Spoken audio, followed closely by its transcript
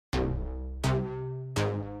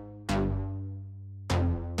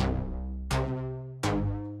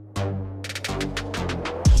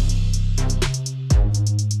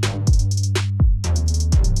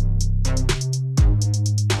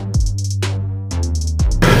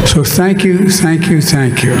So thank you, thank you,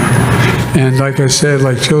 thank you. And like I said,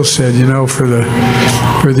 like Jill said, you know, for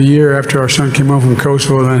the year after our son came home from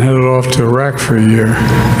Kosovo and then headed off to Iraq for a year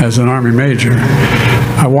as an Army major,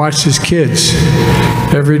 I watched his kids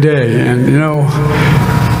every day. And, you know,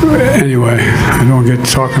 anyway, I don't get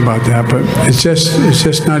talking about that, but it's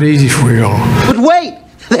just not easy for you all. But wait,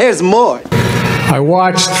 there's more. I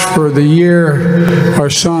watched for the year our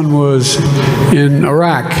son was in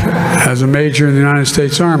Iraq as a major in the United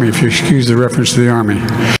States Army, if you excuse the reference to the Army.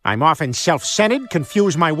 I'm often self-centered,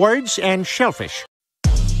 confuse my words, and shellfish.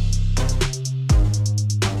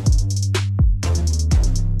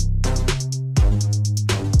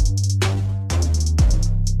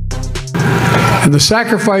 And the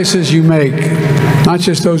sacrifices you make, not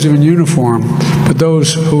just those in uniform, but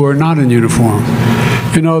those who are not in uniform.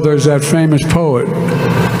 You know, there's that famous poet,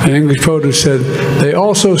 an English poet who said, they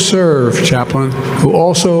also serve, chaplain, who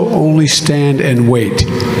also only stand and wait.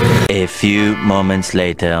 A few moments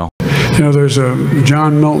later. You know, there's a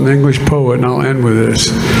John Milton, English poet, and I'll end with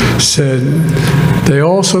this, said, they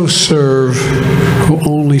also serve who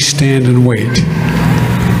only stand and wait.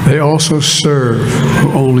 They also serve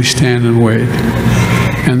who only stand and wait.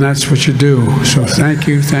 And that's what you do. So thank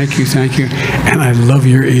you, thank you, thank you. And I love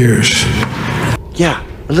your ears. Yeah,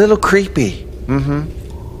 a little creepy. Mm-hmm.